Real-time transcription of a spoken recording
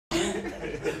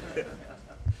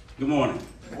Good morning.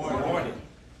 Good morning.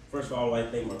 First of all, I'd like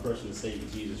to thank my personal Savior,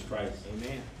 Jesus Christ.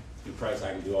 Amen. Through Christ,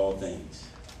 I can do all things.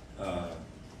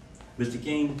 Mr.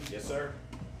 King? Yes, sir.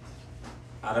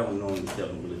 I don't normally tell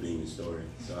the Willie Beeman story,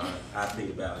 so I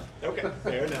think about it. Okay,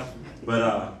 fair enough.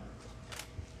 But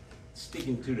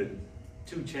sticking to the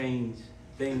 2 Chainz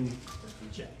thing,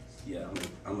 yeah,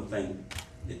 I'm gonna thank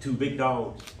the 2 big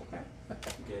dogs. Okay.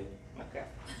 Okay. Okay.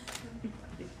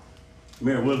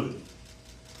 Mayor Willard,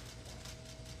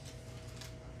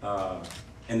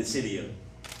 and the city of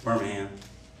Birmingham,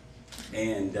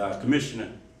 and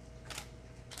Commissioner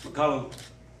McCullum.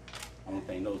 I want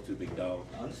to thank those 2 big dogs.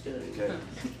 Understood. Okay.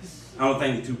 I want to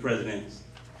thank the 2 presidents,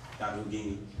 Dr.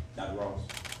 Houdini, Dr. Ross.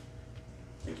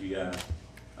 Thank you guys.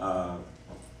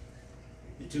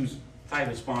 The 2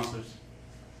 title sponsors,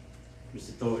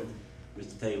 Mr. Thornton,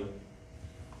 Mr. Taylor.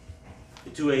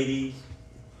 The 2 ADs,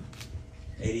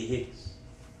 AD Hicks,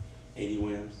 AD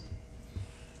Williams.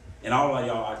 And all of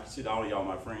y'all, I consider all of y'all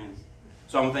my friends.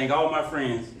 So I'm gonna thank all my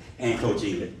friends and Coach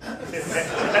Ely.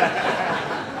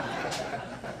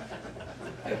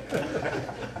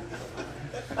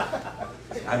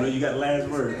 I know you got the last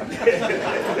word,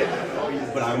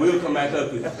 but I will come back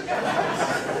up with it.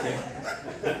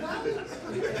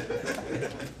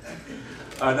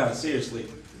 No, seriously,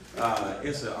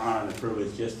 it's an honor and a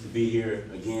privilege just to be here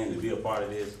again, to be a part of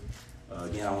this.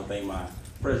 Again, I want to thank my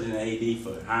president and AD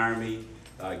for hiring me,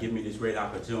 giving me this great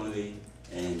opportunity,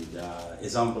 and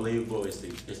it's unbelievable. It's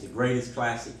the greatest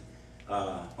classic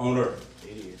on earth.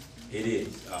 It is. It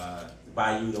is.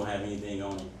 Bayou don't have anything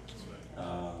on it.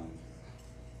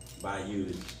 Bayou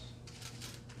is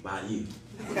Bayou.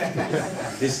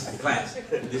 This is the classic.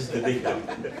 This is the big one.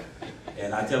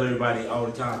 And I tell everybody all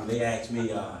the time, they ask me,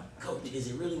 Coach, is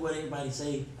it really what everybody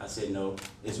say? I said, no,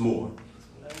 it's more.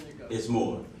 It's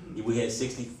more. We had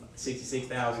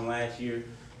 66,000 last year,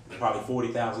 probably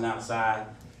 40,000 outside,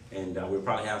 and we'll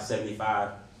probably have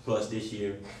 75 plus this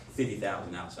year,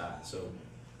 50,000 outside. So,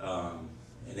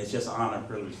 and it's just an honor and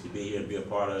privilege to be here and be a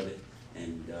part of it.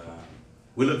 And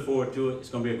we look forward to it. It's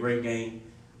going to be a great game.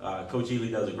 Coach Ely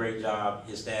does a great job.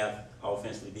 His staff,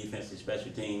 offensively, defensively,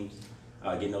 special teams,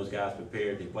 getting those guys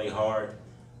prepared. They play hard.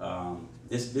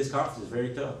 This conference is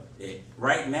very tough.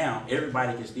 Right now,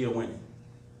 everybody can still win it.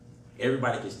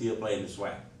 Everybody can still play in the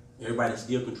SWAC. Everybody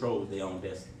still controls their own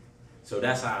destiny. So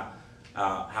that's how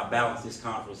balanced this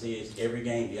conference is. Every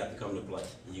game you have to come to play.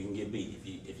 You can get beat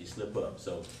if you slip up.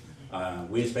 So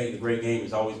we expect a great game.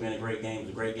 It's always been a great game. It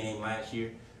was a great game last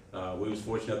year. We was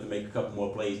fortunate enough to make a couple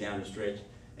more plays down the stretch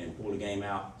and pull the game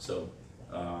out. So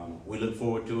we look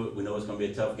forward to it. We know it's going to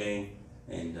be a tough game,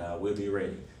 and we'll be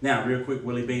ready. Now, real quick,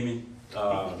 Willie Beeman,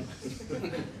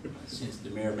 since the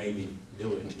mayor made me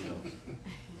do it, you know,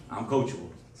 I'm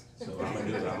coachable, so I'm going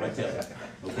to do it. I'm going to tell you.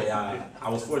 Okay, I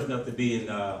was fortunate enough to be in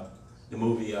the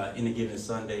movie Any Given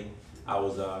Sunday. I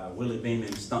was Willie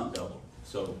Beeman's stunt double.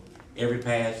 So every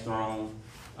pass thrown,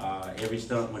 every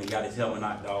stunt when he got his helmet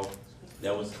knocked off,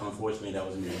 unfortunately, that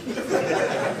was me.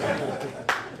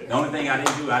 The only thing I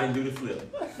didn't do the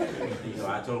flip. You know,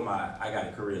 I told him I got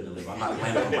a career to live. I'm not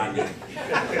landing on my knee.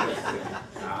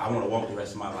 I want to walk the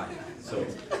rest of my life. So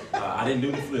I didn't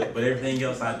do the flip, but everything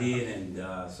else I did. And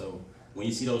so when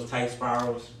you see those tight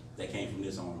spirals, that came from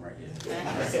this arm right here.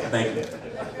 Thank you.